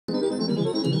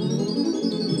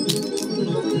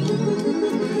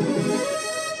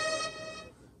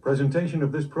Presentation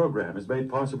of this program is made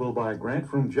possible by a grant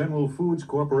from General Foods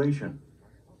Corporation,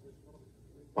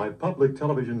 by public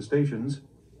television stations,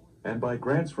 and by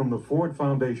grants from the Ford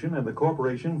Foundation and the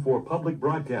Corporation for Public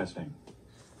Broadcasting.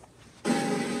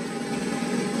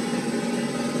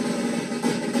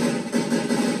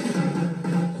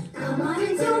 Come on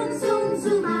and zoom, zoom,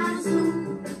 zoom, ah,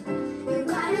 zoom. You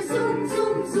gotta zoom,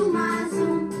 zoom, zoom, ah,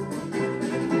 zoom.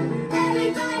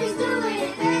 Everybody's doing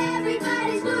it,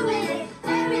 everybody's doing it,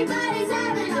 everybody's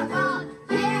having a ball,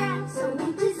 yeah. So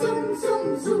won't you zoom,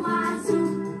 zoom, zoom, ah,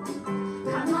 zoom.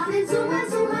 Come on and zoom, ah,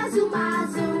 zoom, ah, zoom, ah,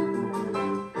 zoom.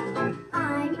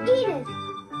 I'm Edith.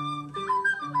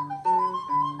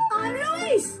 I'm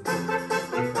Luis.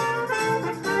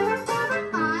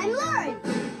 I'm Lauren.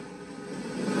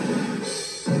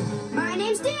 My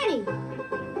name's Danny.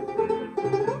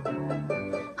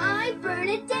 I'm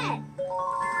Bernadette.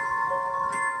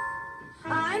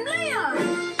 I'm Leon.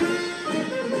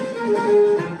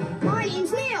 My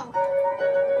name's Neil.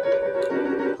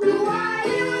 Who are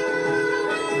you?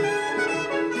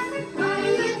 What do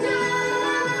you do?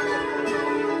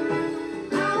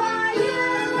 How are you?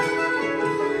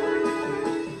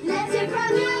 Let's hear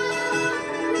from you.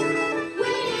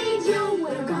 We need you.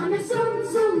 We're gonna zoom,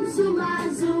 zoom, zoom, ah,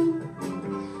 zoom.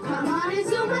 Come on and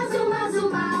zoom, ah, zoom, ah,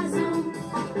 zoom, ah, zoom.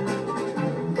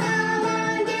 Come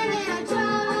on, give it a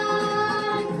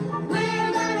try.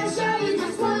 We're gonna show you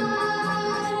just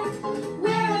what.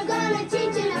 We're gonna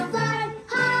teach you to fly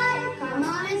high. Come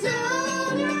on and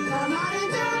zoom. Come on and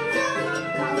zoom, zoom.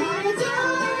 Come on and zoom.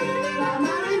 Come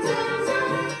on and zoom,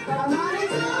 zoom. Come on and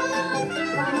zoom.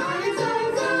 Come on and zoom,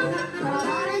 zoom. Come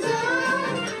on and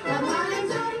zoom. Come on and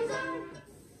zoom, zoom.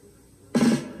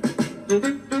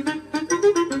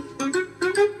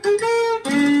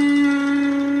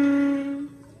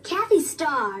 Kathy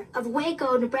Starr of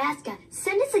Waco, Nebraska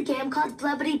sent us a game called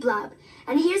Blubbity Blub,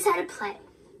 and here's how to play.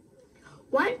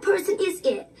 One person is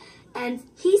it, and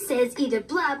he says either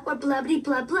blub or blubbity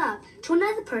blub blub to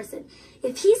another person.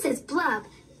 If he says blub,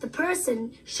 the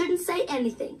person shouldn't say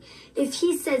anything. If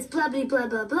he says blubbity blub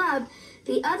blub blub,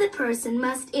 the other person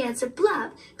must answer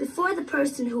blub before the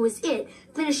person who is it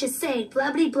finishes saying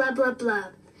blubbity blub blub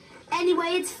blub. Anyway,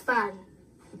 it's fun.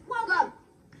 Blub.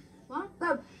 What?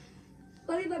 Blub.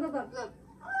 Blub, blub, blub, blub.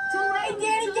 Too late,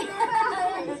 Danny.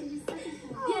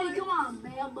 Danny, come on,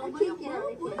 man. Blub, blub,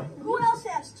 blub. Who else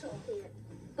has to?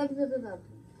 Blub, blub, blub, blub.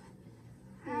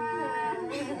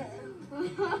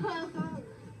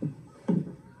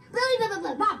 Blubbity blub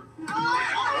blub blub.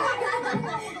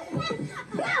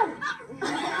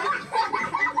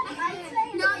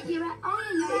 No, you're out. Oh,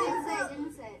 you're out.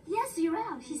 Yes, you're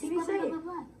out. She said blah, blah, blah,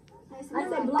 blah. I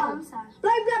said blub. I'm sorry.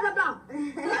 Blub, blub, blub, blub.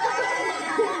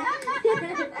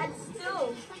 That's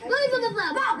still. Blah, blah,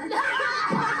 blah, blah,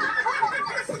 blah.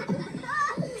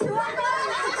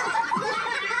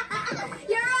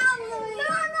 You're out, Louis. No,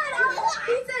 I'm not out.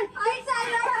 He said, I said.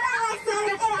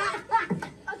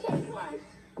 Okay, come on.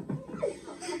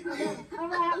 All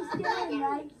right, I'm still in,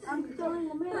 right? I'm still in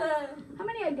the middle. How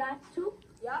many I got? 2?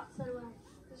 Yup. So do I.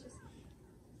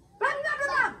 Blub, blub,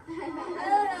 blub, blub.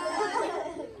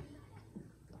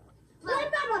 Blub,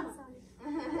 blub, blub.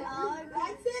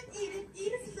 That's it.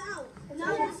 Edith is out. No,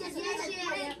 yes.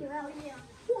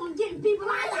 Who I'm getting people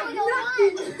out of here? Blub,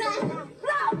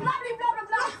 blub, blub, blub,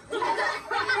 blub.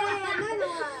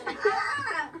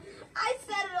 I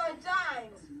said it on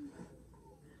time.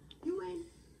 You win.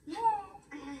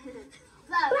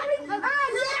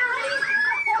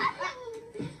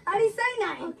 I didn't say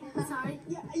nothing. Okay, I'm sorry.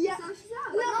 Yeah. So she's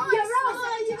out. No, you're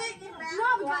wrong. You make me laugh. No,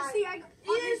 because see, I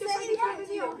didn't say anything anything with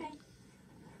to you. you. Okay.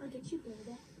 I'll get you good at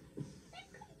that.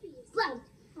 Blub.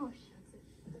 Oh, shucks.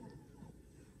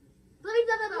 Blubby,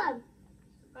 blub, blub, blub.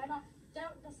 Right on.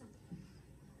 That's something.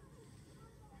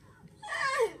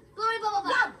 Blubby, blub, blub,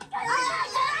 blub.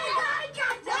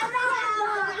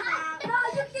 No,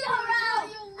 you get her out.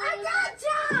 I got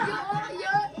you.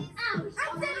 You're out. I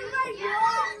said it right now.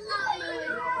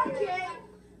 Okay.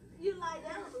 You lie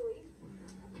down, Louis.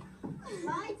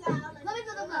 Lie down. Blubby,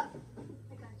 blub, blub, blub.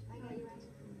 I got you right.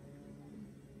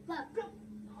 Blub, blub.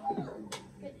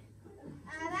 Good.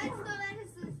 That's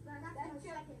the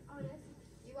second. Oh, this.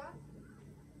 You are?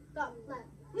 Blub, blub.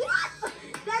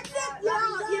 That's it.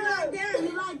 You lie down.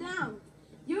 You lie down.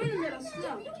 You're in the middle still.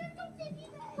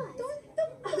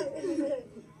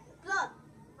 Blub.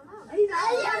 He's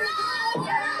out.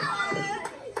 You're out.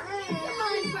 Hey, Come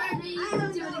on, Barbie. I Do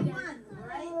don't it know again. one, all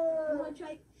right? You want to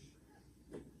try?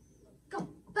 Go.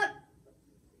 Blub.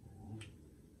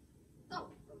 Go.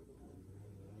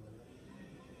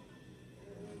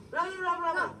 Blah, blah, blah,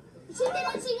 blah, blah. She did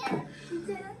it. She did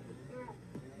it.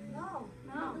 No.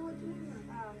 No. Oh,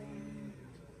 man.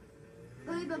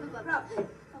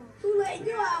 Too late,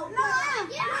 you're out. No,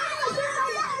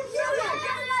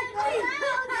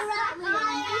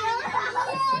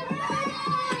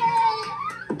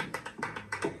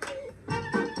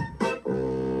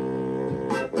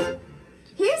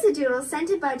 Here's a doodle sent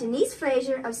in by Denise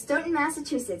Frazier of Stoughton,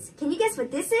 Massachusetts. Can you guess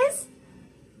what this is?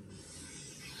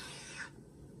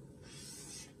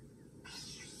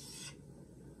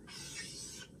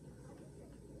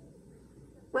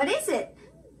 What is it?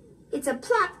 It's a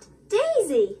plucked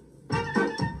daisy.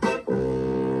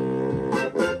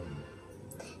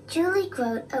 Julie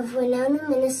Grote of Winona,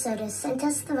 Minnesota sent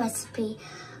us the recipe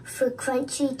for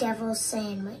crunchy devil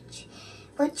sandwich.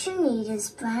 What you need is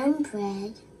brown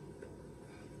bread,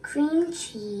 cream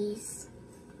cheese,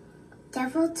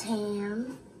 deviled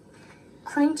ham,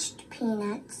 crunched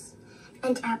peanuts,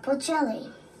 and apple jelly.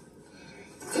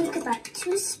 Take about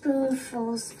 2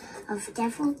 spoonfuls of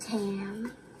deviled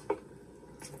ham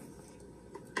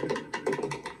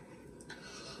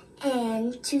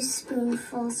and 2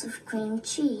 spoonfuls of cream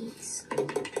cheese.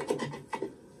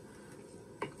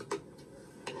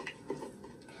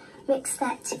 Mix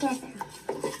that together.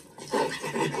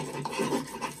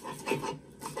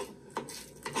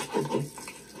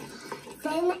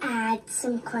 Then add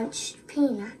some crunched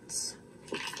peanuts.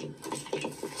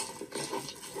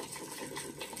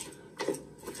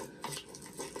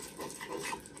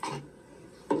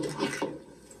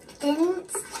 Then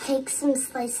take some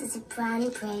slices of brown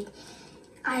bread,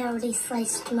 I already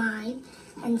sliced mine,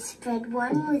 and spread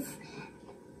one with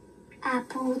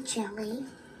apple jelly.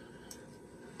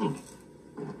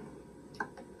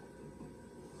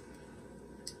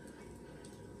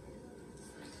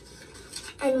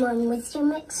 And one with your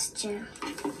mixture.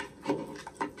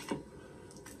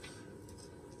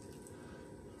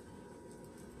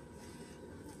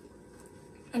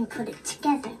 And put it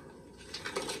together.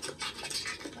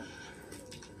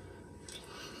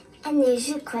 And there's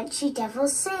your crunchy devil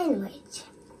sandwich.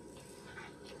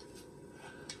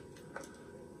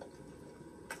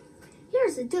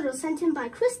 Here's a doodle sent in by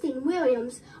Christine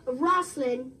Williams of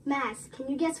Roslyn, Mass. Can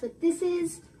you guess what this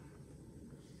is?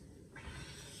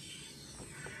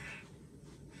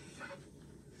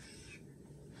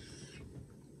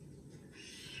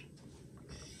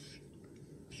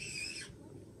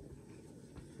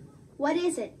 What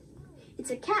is it? It's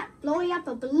a cat blowing up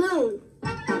a balloon.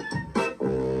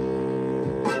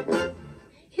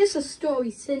 Here's a story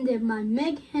sent in by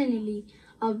Meg Hennelly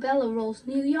of Bellerose,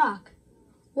 New York.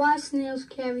 Why snails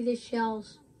carry their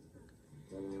shells.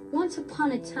 Once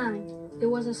upon a time, there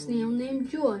was a snail named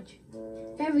George.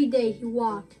 Every day he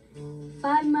walked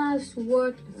 5 miles to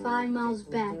work and 5 miles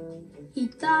back. He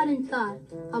thought and thought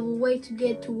of a way to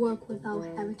get to work without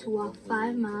having to walk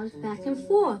 5 miles back and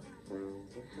forth.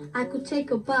 I could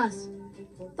take a bus,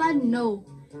 but no,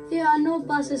 there are no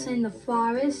buses in the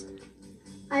forest.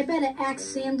 I better ask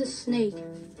Sam the snake.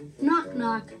 Knock,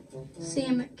 knock.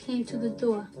 Sam came to the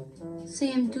door.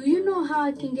 Sam, do you know how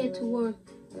I can get to work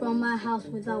from my house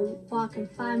without walking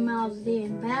 5 miles there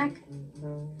and back?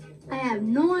 I have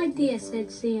no idea, said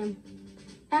Sam.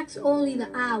 Ask Ollie the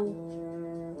owl.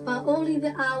 But Ollie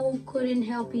the owl couldn't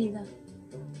help either.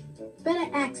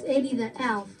 Better ask Eddie the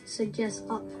elf, suggests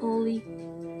Ollie.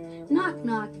 Knock,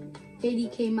 knock. Eddie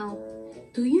came out.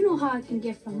 Do you know how I can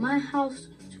get from my house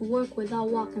to work without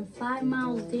walking 5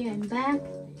 miles there and back?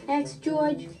 Asked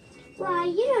George. Why,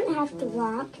 you don't have to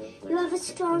walk. You have a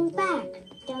strong back,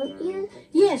 don't you?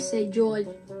 Yes, said George.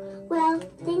 Well,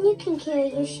 then you can carry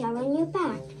your shell on your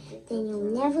back. Then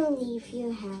you'll never leave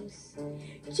your house.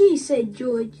 Gee, said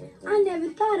George, I never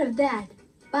thought of that.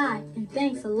 Bye, and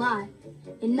thanks a lot.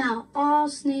 And now all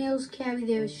snails carry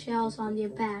their shells on their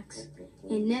backs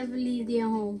and never leave their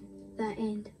home. The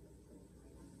end.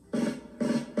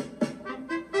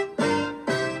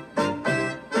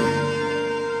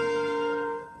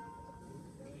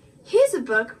 Here's a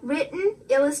book written,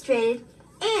 illustrated,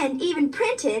 and even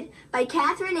printed by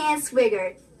Catherine Ann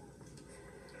Swigert.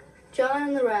 John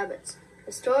and the Rabbits,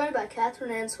 a story by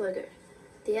Catherine Ann Swigert.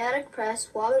 The Attic Press,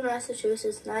 Walden,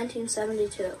 Massachusetts,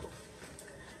 1972.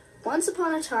 Once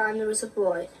upon a time, there was a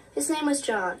boy. His name was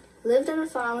John. He lived on a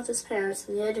farm with his parents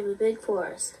in the edge of a big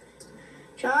forest.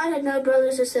 John had no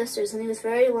brothers or sisters, and he was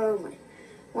very lonely.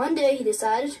 One day, he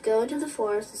decided to go into the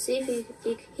forest to see if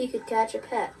he could catch a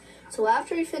pet. So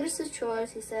after he finished his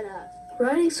chores, he set out.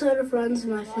 Writing sort of runs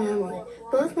in my family.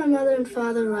 Both my mother and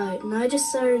father write, and I just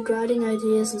started writing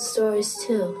ideas and stories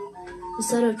too,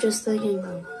 instead of just thinking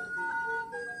them.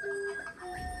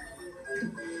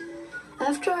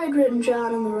 After I'd written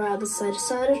John and the Rabbits, I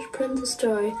decided to print the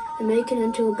story and make it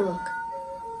into a book.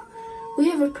 We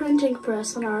have a printing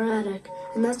press in our attic,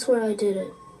 and that's where I did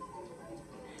it.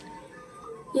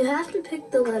 You have to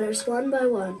pick the letters one by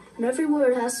one, and every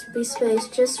word has to be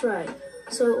spaced just right,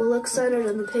 so it will look centered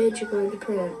on the page you're going to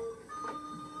print.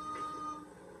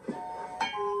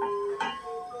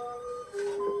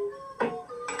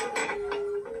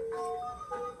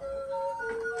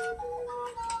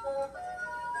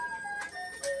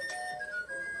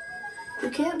 You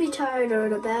can't be tired or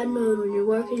in a bad mood when you're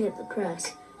working at the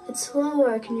press. It's slow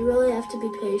work and you really have to be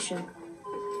patient.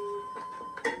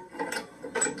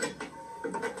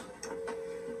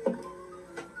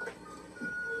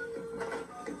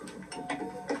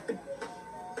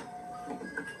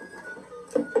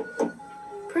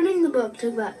 Printing the book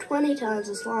took about 20 times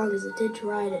as long as it did to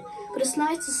write it, but it's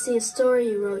nice to see a story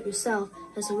you wrote yourself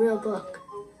as a real book.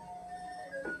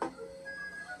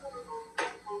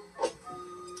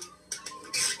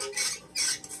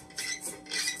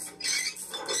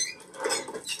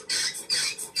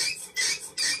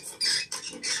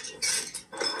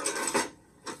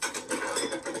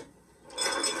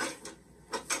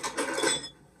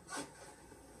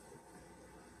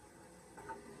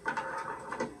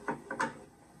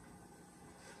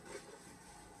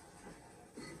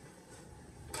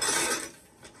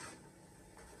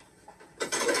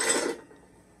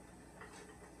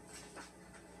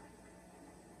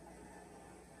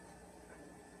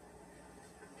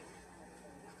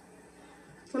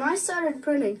 When I started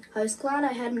printing, I was glad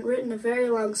I hadn't written a very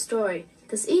long story,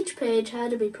 because each page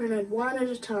had to be printed one at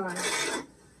a time.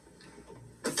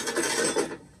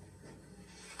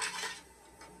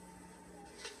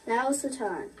 Now was the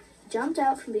time. He jumped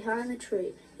out from behind the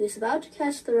tree. He was about to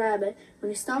catch the rabbit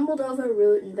when he stumbled over a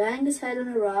root and banged his head on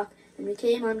a rock and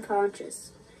became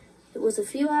unconscious. It was a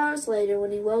few hours later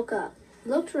when he woke up. He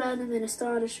looked around him in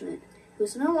astonishment. He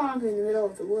was no longer in the middle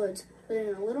of the woods, but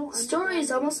in a little... The story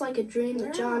is almost like a dream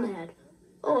that John had.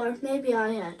 Or maybe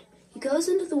I had. He goes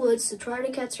into the woods to try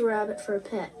to catch a rabbit for a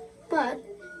pet, but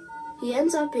he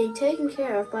ends up being taken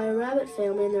care of by a rabbit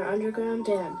family in their underground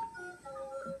den.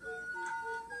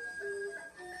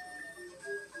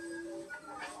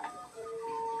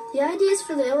 The ideas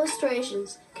for the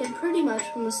illustrations came pretty much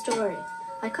from the story.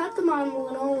 I cut them on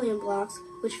linoleum blocks,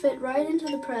 which fit right into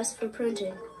the press for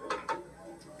printing.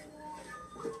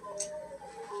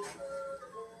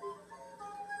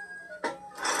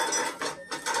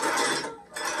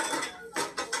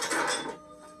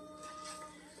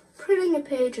 Printing a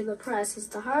page in the press is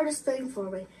the hardest thing for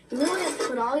me. You really have to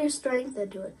put all your strength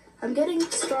into it. I'm getting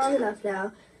strong enough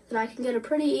now that I can get a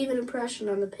pretty even impression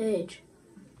on the page.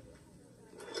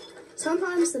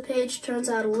 Sometimes the page turns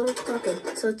out a little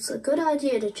crooked, so it's a good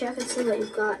idea to check and see what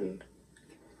you've gotten.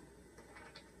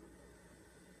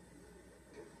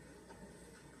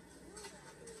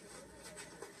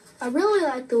 I really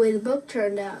like the way the book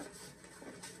turned out.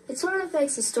 It sort of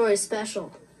makes the story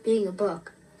special, being a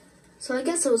book. So I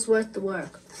guess it was worth the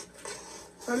work.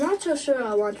 I'm not so sure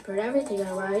I want to print everything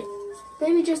I write.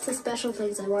 Maybe just the special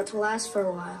things I want to last for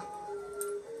a while.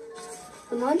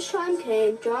 When lunchtime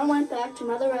came, John went back to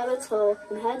Mother Rabbit's hole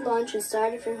and had lunch and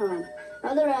started for home.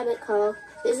 Mother Rabbit called,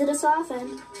 "Visit us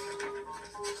often."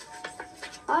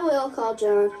 "I will," called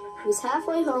John. He was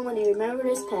halfway home when he remembered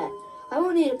his pet. I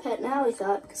won't need a pet now, he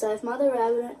thought, because I have Mother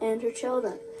Rabbit and her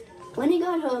children. When he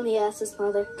got home, he asked his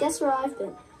mother, "Guess where I've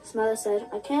been?" His mother said,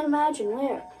 "I can't imagine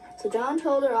where." So John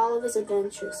told her all of his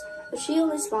adventures, but she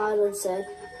only smiled and said,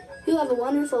 "You have a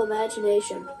wonderful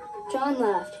imagination." John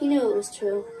laughed. He knew it was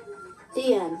true.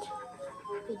 The end.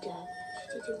 Did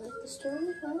you like the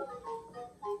story? Huh?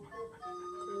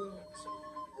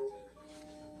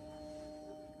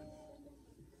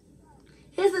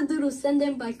 Here's a doodle sent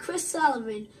in by Chris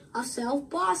Sullivan of South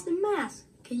Boston, Mass.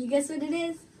 Can you guess what it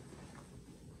is?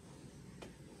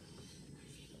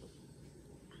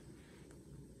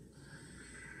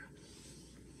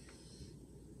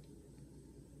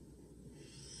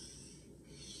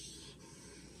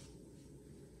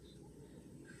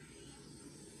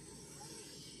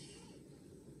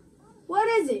 What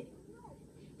is it?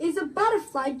 It's a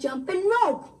butterfly jumping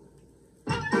rope.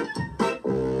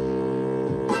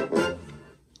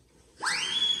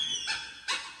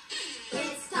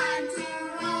 It's time to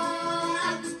roll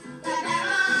up the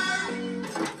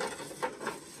barrel.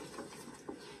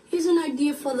 Here's an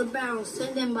idea for the barrel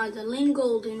sent in by Delane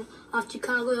Golden of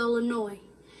Chicago, Illinois.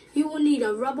 You will need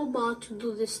a rubber ball to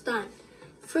do this stunt.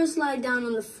 First lie down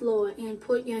on the floor and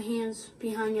put your hands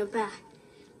behind your back.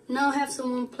 Now have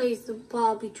someone place the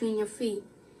ball between your feet.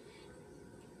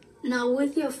 Now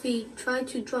with your feet, try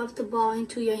to drop the ball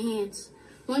into your hands.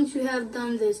 Once you have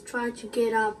done this, try to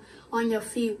get up on your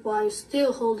feet while you're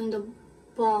still holding the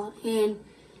ball and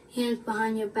hands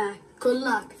behind your back. Good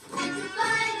luck. And to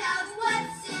find out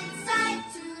what's inside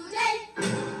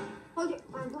today.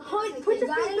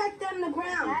 your feet back down on the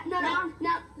ground.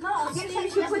 No. Get You your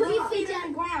should put your feet feet on down.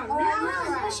 the ground.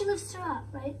 Push your lips up,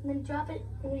 right? And then drop it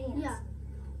in your hands. Yeah.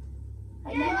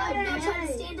 Right, now try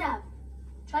to stand up.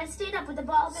 Try to stand up with the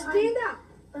ball behind. Stand up.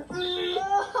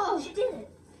 Oh, she did it.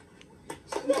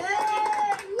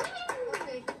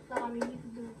 Okay, Valerie, you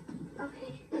can do it.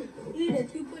 Okay.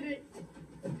 Edith, you put it.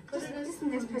 Just the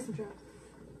next person drop.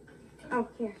 Oh,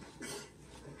 here.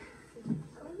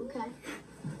 Okay.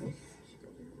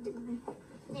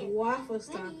 Waffle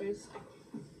stoppers.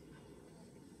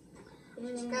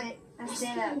 Got it. Now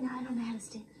stand up. No, I don't know how to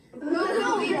stand. No,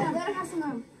 let her have some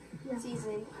room. Yeah. It's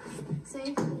easy.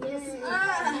 See? Yes.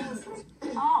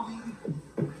 Oh.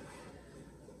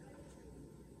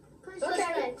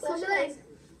 Okay, close your legs.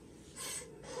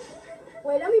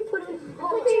 Wait, let me put it.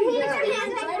 Put your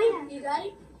hands Ready? You got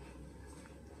it?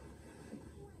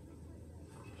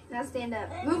 Now stand up.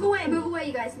 Move away,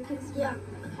 you guys. Yeah.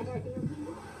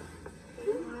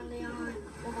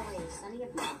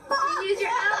 Use your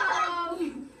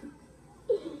elbow.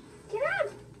 Get up.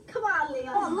 Come on,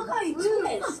 Leon. Oh, look how you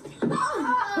twist.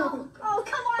 Oh,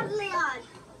 come on, Leon.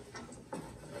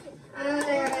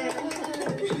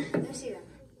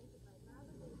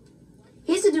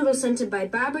 Here's a doodle sent in by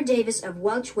Barbara Davis of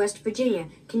Welch, West Virginia.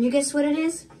 Can you guess what it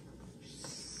is?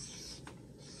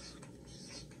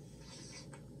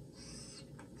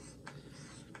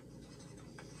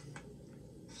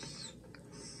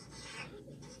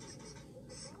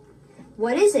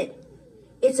 What is it?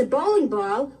 It's a bowling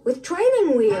ball with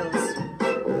training wheels.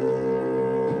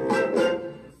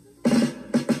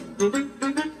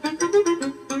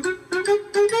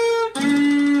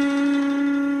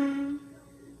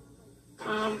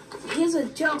 Here's a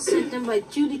joke sent in by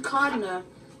Judy Cardinal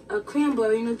of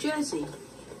Cranberry, New Jersey.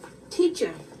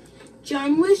 Teacher,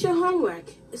 John, where's your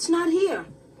homework? It's not here.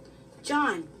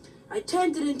 John, I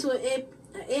turned it into an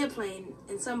airplane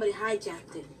and somebody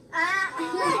hijacked it.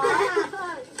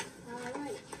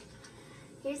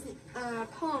 Here's a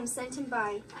poem sent in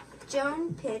by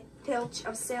Joan Pilch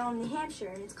of Salem, New Hampshire,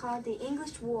 and it's called The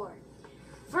English War.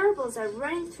 Verbals are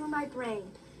running through my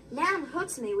brain. Noun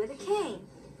hooks me with a cane.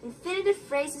 Infinitive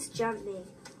phrases jump me.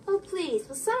 Oh, please,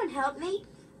 will someone help me?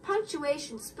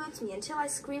 Punctuation spooks me until I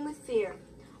scream with fear.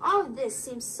 All of this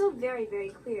seems so very, very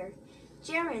clear.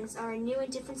 Gerunds are a new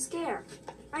and different scare.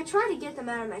 I try to get them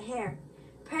out of my hair.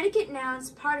 Predicate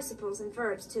nouns, participles, and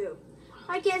verbs, too.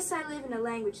 I guess I live in a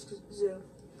language zoo.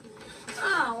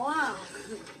 Oh, wow.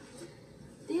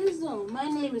 Dear Zoom, my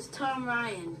name is Tom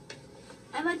Ryan.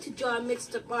 I like to draw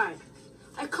mixed up art.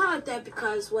 I call it that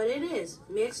because what it is,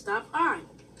 mixed up art.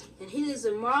 And he lives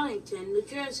in Marlington, New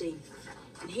Jersey.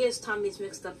 And here's Tommy's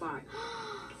mixed up art.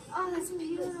 Oh, that's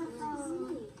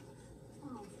beautiful.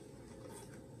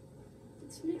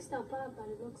 It's mixed up, but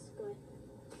it looks good.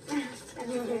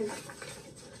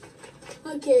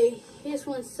 Okay, here's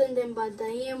one sent in by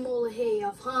Diane Molahey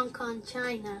of Hong Kong,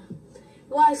 China.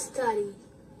 Why study?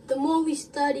 The more we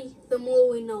study, the more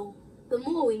we know. The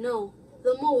more we know,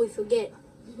 the more we forget.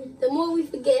 The more we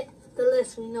forget, the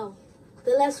less we know.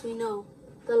 The less we know,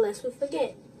 the less we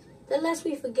forget. The less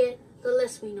we forget, the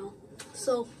less we know.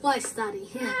 So, why study?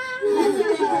 Here's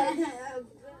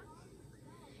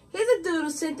a doodle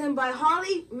sent in by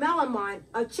Holly Melamont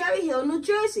of Cherry Hill, New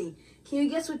Jersey. Can you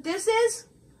guess what this is?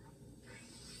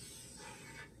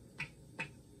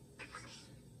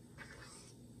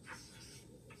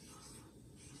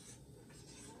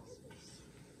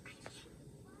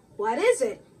 What is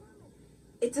it?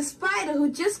 It's a spider who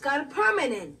just got a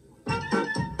permanent.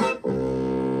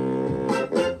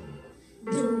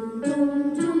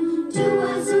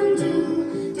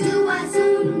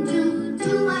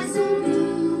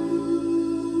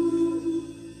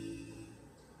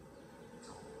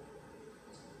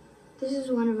 This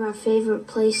is one of our favorite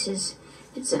places.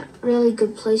 It's a really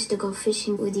good place to go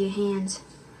fishing with your hands.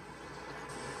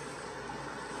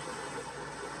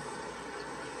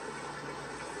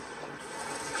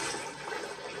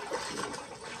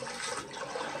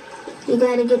 You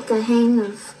gotta get the hang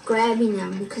of grabbing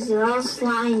them because they're all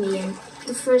slimy, and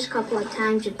the first couple of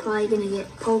times you're probably gonna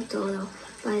get poked a little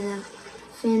by the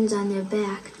fins on their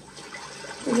back.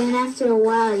 And then after a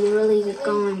while you really get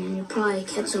going and you probably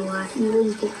catch a lot and you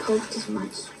wouldn't get poked as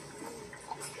much.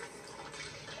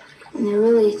 And they're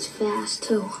really fast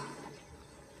too.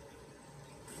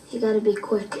 You gotta be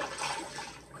quick.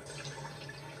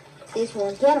 These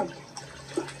ones, get them.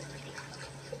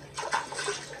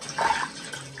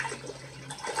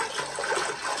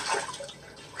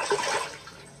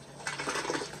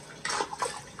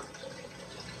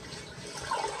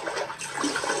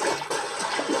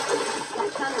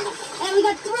 And we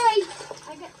got 3.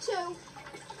 I got 2.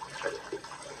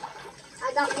 I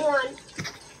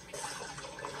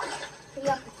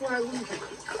week.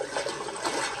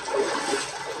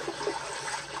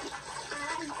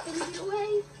 Can you get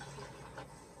away?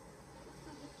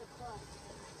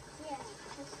 Yeah,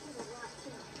 let's do the lot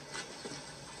too.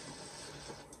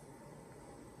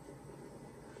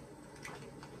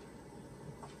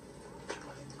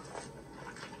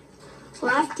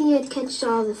 Well, after you catch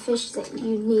all the fish that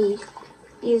you need,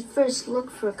 you first look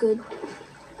for good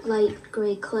light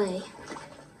gray clay.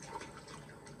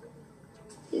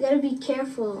 You gotta be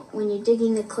careful when you're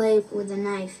digging the clay with a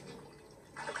knife.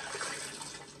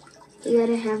 You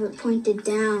gotta have it pointed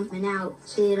down and out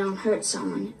so you don't hurt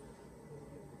someone.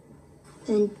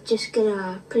 Then just get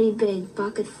a pretty big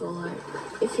bucket full. Or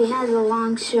if you had a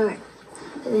long shirt,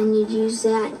 then you'd use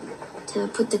that to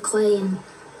put the clay in.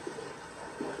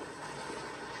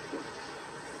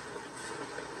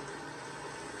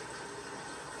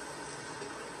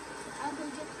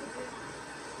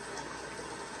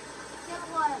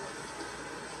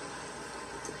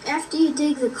 After you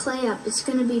dig the clay up, it's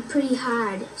going to be pretty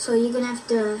hard, so you're going to have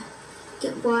to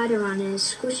get water on it and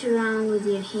squish it around with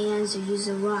your hands or use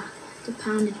a rock to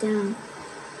pound it down.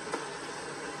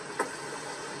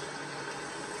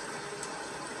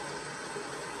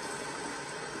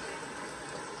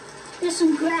 There's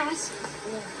some grass.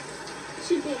 Yeah.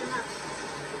 Should be enough.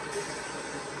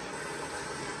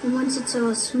 And once it's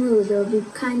all smooth, it'll be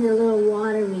kind of a little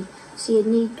watery, so you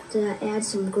need to add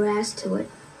some grass to it.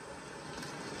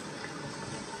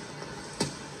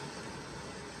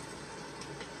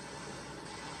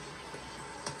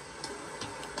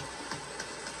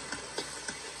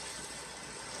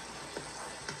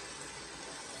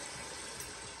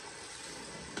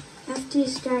 After you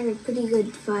start a pretty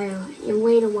good fire, you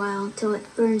wait a while until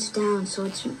it burns down so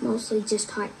it's mostly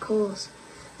just hot coals.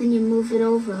 Then you move it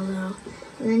over a little,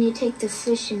 and then you take the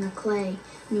fish in the clay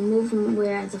and you move them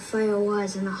where the fire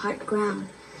was in the hot ground.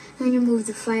 Then you move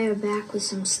the fire back with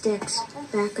some sticks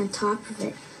back on top of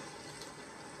it.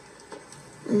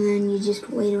 And then you just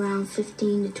wait around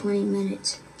 15 to 20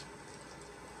 minutes.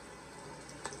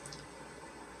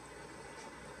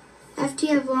 After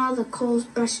you have all the coals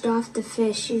brushed off the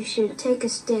fish, you should take a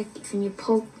stick and you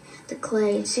poke the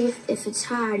clay and see if it's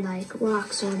hard, like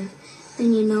rock sort of.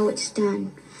 Then you know it's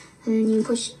done. And then you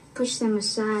push them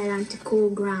aside onto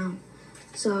cool ground.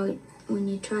 So when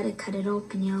you try to cut it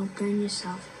open, you don't burn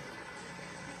yourself.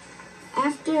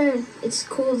 After it's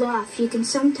cooled off, you can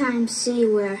sometimes see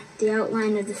where the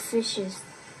outline of the fish is.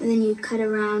 And then you cut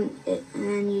around it and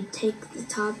then you take the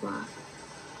top off.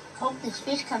 Hope this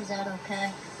fish comes out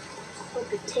okay.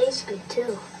 Hope it tastes good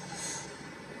too.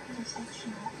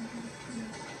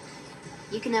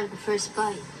 You can have the first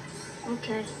bite.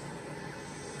 Okay.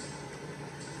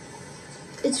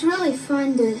 It's really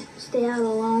fun to stay out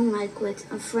alone, like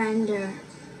with a friend or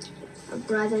a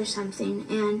brother or something,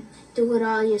 and do it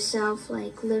all yourself,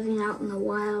 like living out in the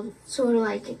wild, sort of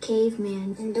like a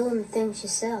caveman. And doing things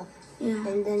yourself. Yeah.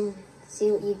 And then see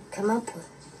what you come up with.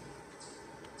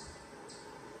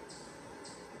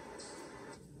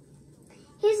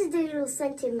 Here's a doodle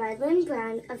sent in by Lynn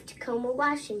Brown of Tacoma,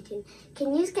 Washington.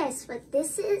 Can you guess what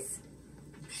this is?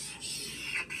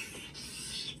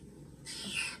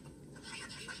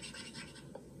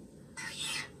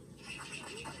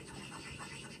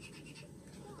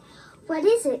 What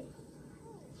is it?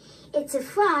 It's a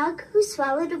frog who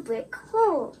swallowed a brick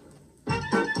hole.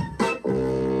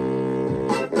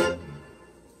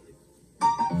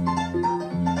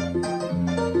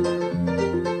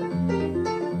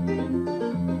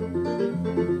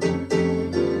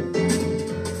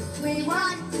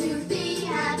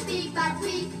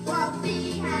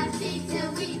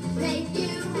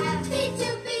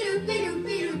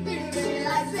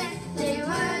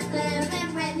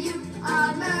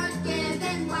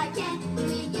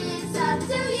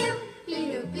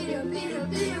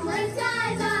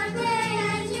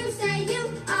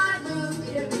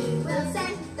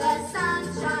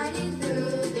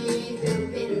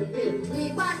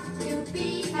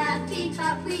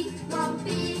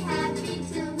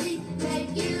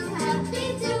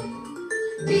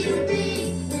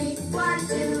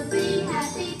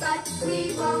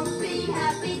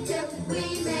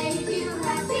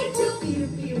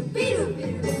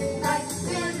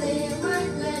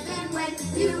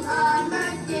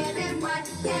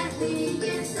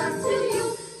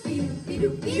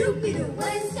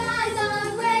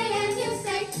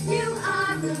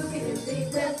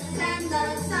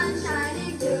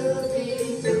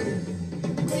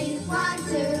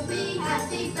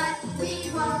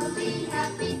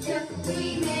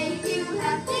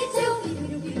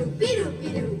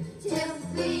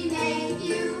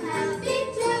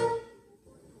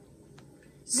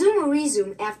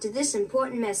 Zoomarizum after this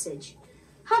important message.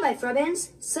 Hi, Frobens,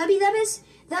 Subby Lubbis,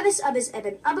 Lubbis Ubbis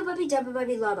Eben, Ubba Bubby Dubba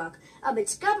Bubby Lobok,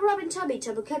 Ubbits Gub Robin Tubby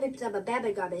Tubba Cubby Tubba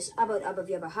Babba Gubbis, Ubbot Ubba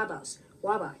Yubba Hubbos,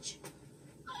 Wabach.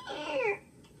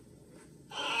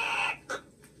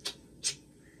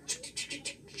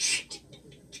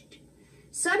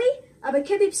 Subby, Ubba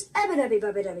Kibbips, Ebba Dubby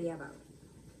Bubba Dubby Yubba.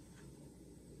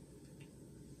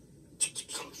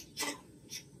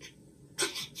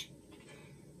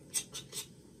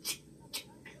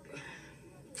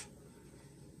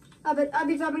 But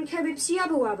Abby Vabin Kebib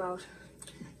Siabu about.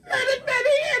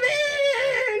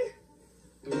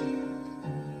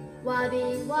 Wabby,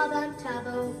 wabba,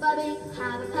 tabo, bubby,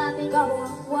 have a puppy, gobble,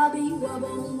 wabby,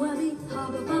 wobble, wabby,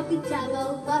 have a puppy,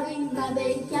 tabo, bubby, mubby,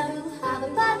 yabu, have a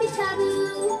puppy,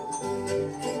 taboo.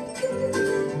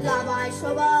 Labai,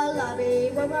 shoba, labi,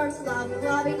 reverse, labi,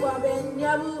 labi, wobbin,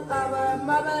 yabu, abba,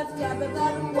 mubba, yabba,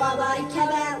 babba, wabby,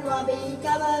 kebab, lobby,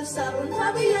 gabba, sabun,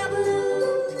 tabi, yabu.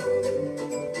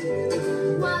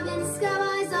 Wobbin,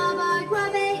 scabby, zabby,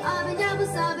 grubby, abba, yabu,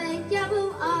 sabby, yabu,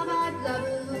 abba,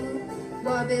 glabu.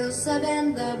 Wobble,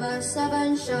 seven, lubba,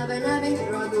 seven, shabba, nabby,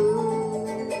 rabu.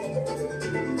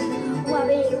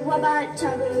 Wobby, wobba,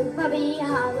 tabu, bubby,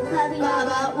 have a puppy,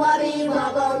 Baba, wabby,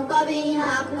 wobble, bubby,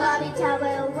 hop, Bobby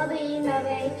Tabo, Bobby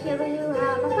Mabby, Kibu,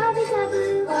 have a Bobby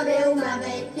Taboo. wabble,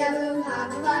 mabbe, yabu,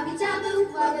 hop, lobby, taboo,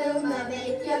 wabble, mabbe,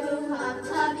 yabu, hop,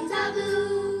 lobby, taboo.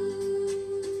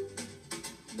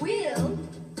 Will,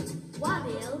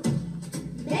 Wobble,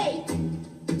 make,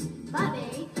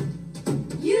 Bobby,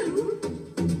 you,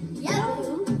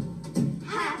 Yahoo,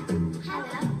 have a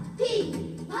pea,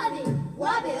 Bobby,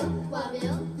 Wobble,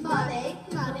 Wobble, Bobby,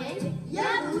 Bobby,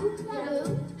 Yahoo, Yahoo,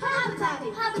 have a Tabby,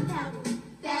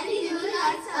 Betty Lou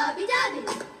likes Ubby Dubby.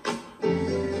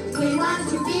 We want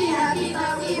to be happy,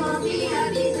 but we won't be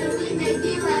happy till we make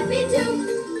you happy too.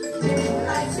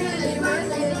 Like chili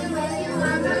birthday, when you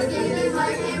are birthday,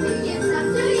 like every gift up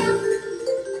to you.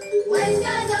 When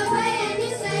skies are gray and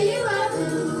you say you are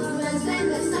blue, and send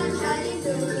the sun shining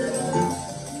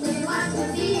through. We want to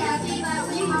be happy, but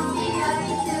we won't be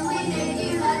happy till we make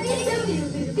you happy too.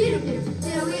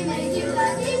 Till we make you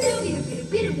happy too.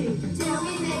 Till we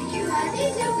make you happy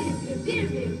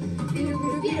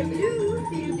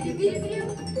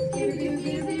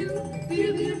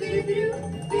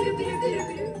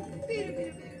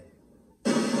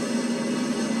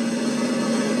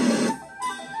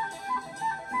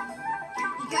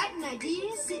You got an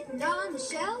idea sitting on the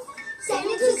shelf? Send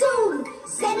it to Zoom.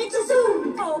 Send it to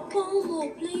Zoom. Or a poem or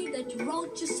play that you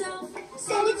wrote yourself?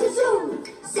 Send it to Zoom.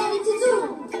 Send it to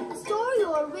Zoom. A story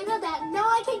or a riddle that no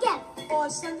one can get. Or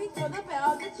something for the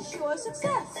bell that's a sure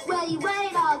success. Well, you write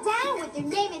it all down with your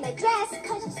name and address,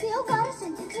 cause you still gotta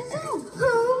send it to Zoom.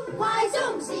 Who? Why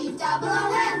Zoom,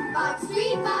 C-double-O-M, Box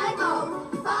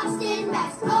 350, Boston,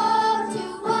 Max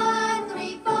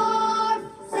 02134.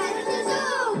 Send it to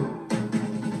Zoom.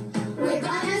 We're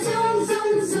gonna zoom,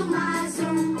 zoom, zoom, my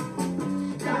zoom.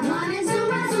 Come on and zoom,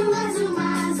 my zoom, my zoom,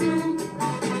 my zoom.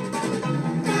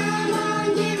 Come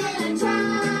on, give it a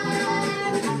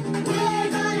try. We're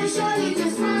gonna show you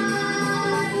just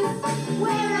how.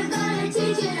 We're gonna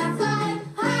teach you to fly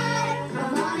high.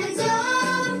 Come on and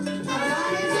zoom. Come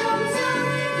on and zoom, zoom.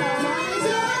 Come on and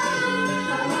zoom.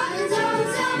 Come on and zoom,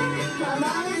 zoom. Come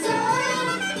on and zoom.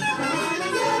 Come on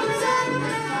and zoom, zoom.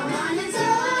 Come on and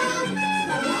zoom.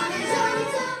 Come on and zoom,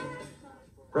 zoom.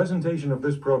 Presentation of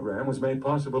this program was made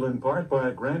possible in part by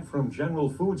a grant from General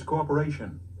Foods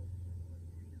Corporation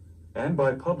and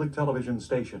by public television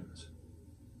stations.